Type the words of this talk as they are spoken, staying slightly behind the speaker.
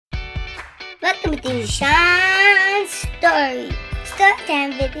Welcome to Shon's Story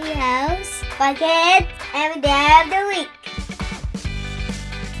time videos for kids every day of the week.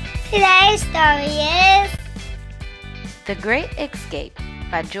 Today's story is The Great Eggscape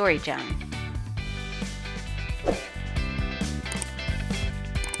by Jory Jon.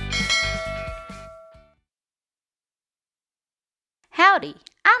 Howdy,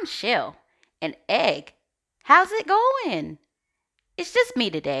 I'm Shell. An egg. How's it going? It's just me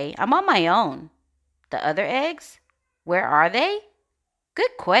today. I'm on my own. The other eggs? Where are they?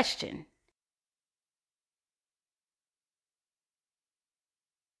 Good question.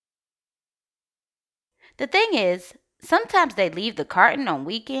 The thing is, sometimes they leave the carton on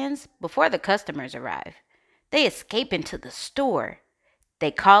weekends before the customers arrive. They escape into the store.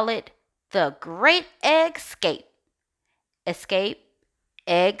 They call it the Great Eggscape. Escape,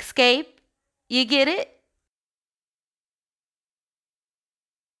 eggscape. You get it?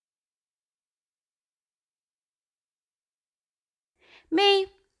 Me,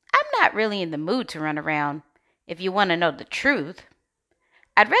 I'm not really in the mood to run around, if you want to know the truth.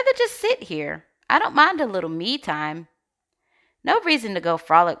 I'd rather just sit here. I don't mind a little me time. No reason to go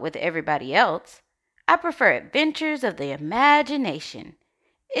frolic with everybody else. I prefer adventures of the imagination.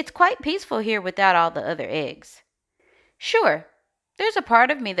 It's quite peaceful here without all the other eggs. Sure, there's a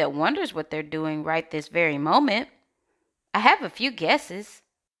part of me that wonders what they're doing right this very moment. I have a few guesses.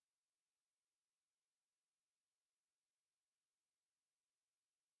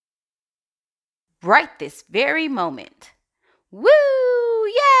 Right this very moment. Woo!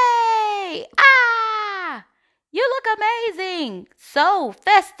 Yay! Ah! You look amazing! So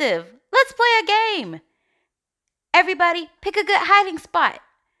festive! Let's play a game! Everybody, pick a good hiding spot.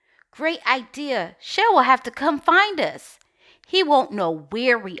 Great idea. Shell will have to come find us. He won't know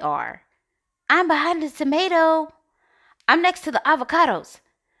where we are. I'm behind the tomato. I'm next to the avocados.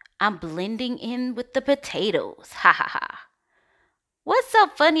 I'm blending in with the potatoes. Ha ha ha. What's so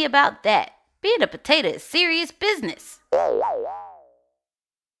funny about that? Being a potato is serious business.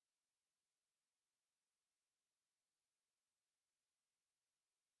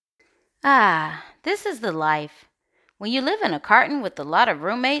 Ah, this is the life. When you live in a carton with a lot of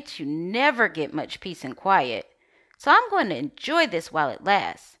roommates, you never get much peace and quiet. So I'm going to enjoy this while it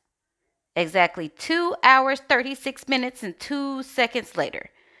lasts. Exactly 2 hours, 36 minutes, and 2 seconds later.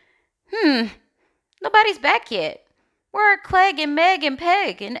 Nobody's back yet. Where are Clegg and Meg and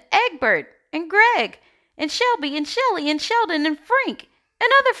Peg and Egbert and Greg and Shelby and Shelly and Sheldon and Frank and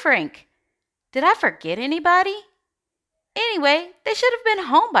other Frank? Did I forget anybody? Anyway, they should have been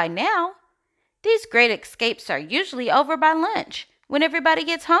home by now. These great escapes are usually over by lunch, when everybody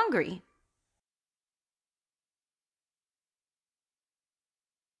gets hungry.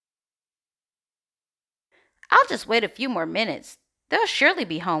 I'll just wait a few more minutes. They'll surely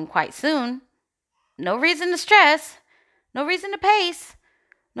be home quite soon. No reason to stress. No reason to pace.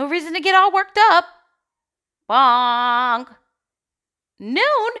 No reason to get all worked up. Bong!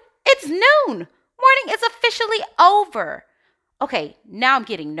 Noon? It's noon! Morning is officially over. Okay, now I'm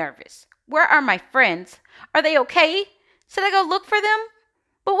getting nervous. Where are my friends? Are they okay? Should I go look for them?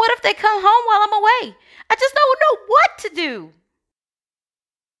 But what if they come home while I'm away? I just don't know what to do.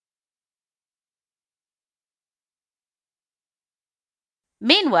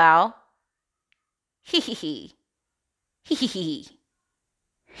 Meanwhile, hee hee hee, hee hee hee,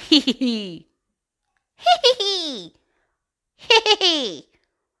 hee hee hee, hee hee hee,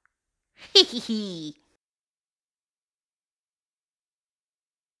 hee hee hee.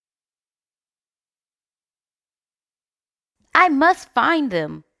 I must find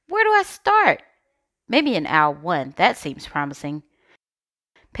them. Where do I start? Maybe in aisle 1. That seems promising.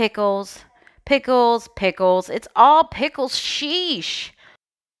 Pickles, pickles, pickles. It's all pickles. Sheesh.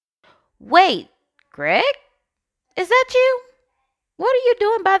 Wait, Greg? Is that you? What are you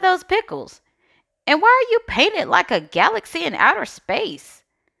doing by those pickles? And why are you painted like a galaxy in outer space?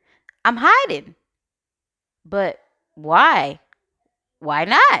 I'm hiding. But why? Why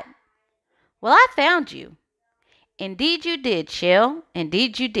not? Well, I found you. Indeed you did, Shell.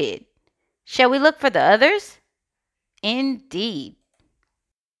 Indeed you did. Shall we look for the others? Indeed.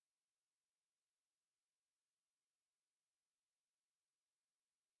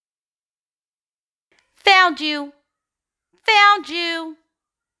 Found you. Found you.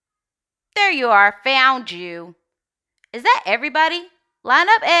 There you are. Found you. Is that everybody? Line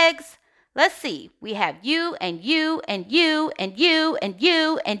up, eggs. Let's see. We have you and you and you and you and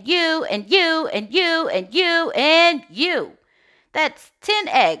you and you and you and you and you and you. That's 10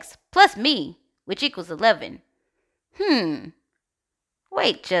 eggs plus me, which equals 11.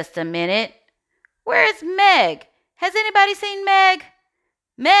 Wait just a minute. Where is Meg? Has anybody seen Meg?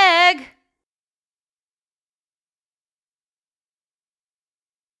 Meg!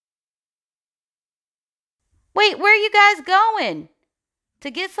 Wait, where are you guys going?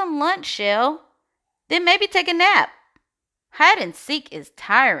 To get some lunch, Shell. Then maybe take a nap. Hide and seek is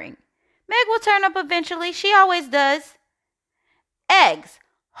tiring. Meg will turn up eventually. She always does. Eggs,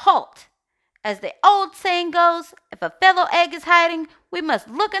 halt. As the old saying goes, if a fellow egg is hiding, we must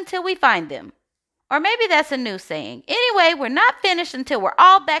look until we find them. Or maybe that's a new saying. Anyway, we're not finished until we're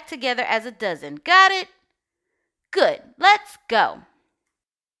all back together as a dozen. Got it? Good. Let's go.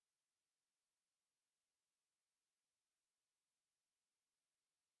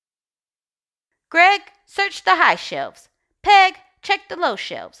 Greg, search the high shelves. Peg, check the low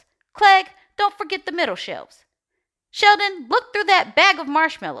shelves. Clegg, don't forget the middle shelves. Sheldon, look through that bag of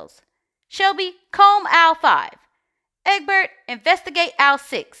marshmallows. Shelby, comb aisle 5. Egbert, investigate aisle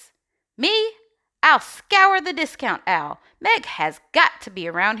 6. Me, I'll scour the discount aisle. Meg has got to be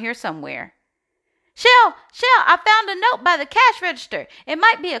around here somewhere. Shell, I found a note by the cash register. It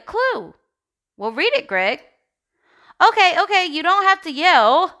might be a clue. Well, read it, Greg. Okay, you don't have to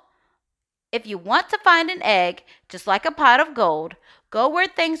yell. If you want to find an egg, just like a pot of gold, go where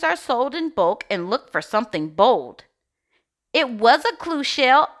things are sold in bulk and look for something bold. It was a clue,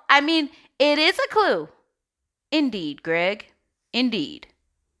 Shell. It is a clue. Indeed, Greg. Indeed.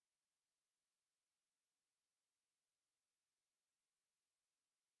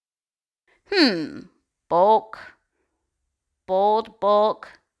 Bulk. Bold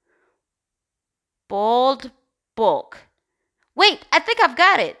bulk. Bold bulk. Wait, I think I've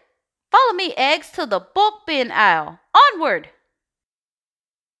got it. Follow me, eggs, to the bulk bin aisle. Onward!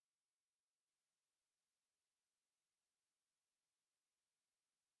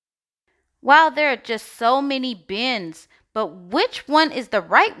 Wow, there are just so many bins, but which one is the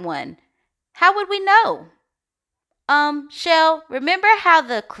right one? How would we know? Shell, remember how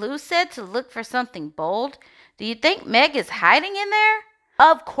the clue said to look for something bold? Do you think Meg is hiding in there?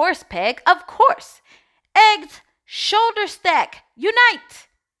 Of course, Peg, of course. Eggs, shoulder stack, unite!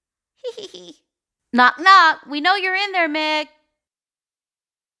 Hee hee hee. Knock, knock. We know you're in there, Meg.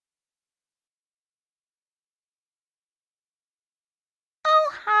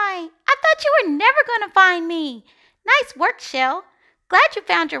 Oh, hi. I thought you were never going to find me. Nice work, Shell. Glad you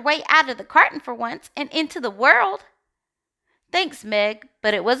found your way out of the carton for once and into the world. Thanks, Meg,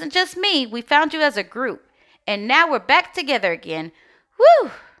 but it wasn't just me. We found you as a group, and now we're back together again.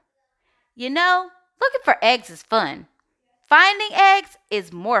 Whew! You know, looking for eggs is fun. Finding eggs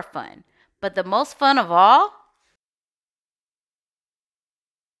is more fun, but the most fun of all?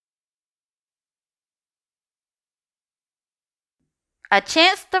 A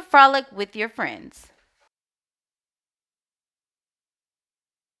chance to frolic with your friends.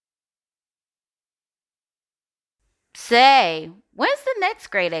 Say, when's the next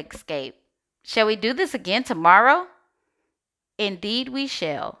Great Eggscape? Shall we do this again tomorrow? Indeed we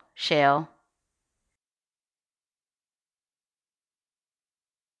shall.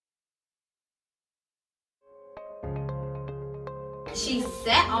 She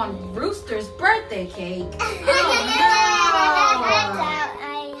sat on Rooster's birthday cake. Oh So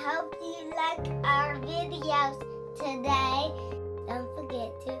I hope you like our videos today. Don't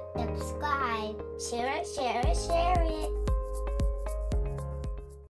forget to subscribe, share it.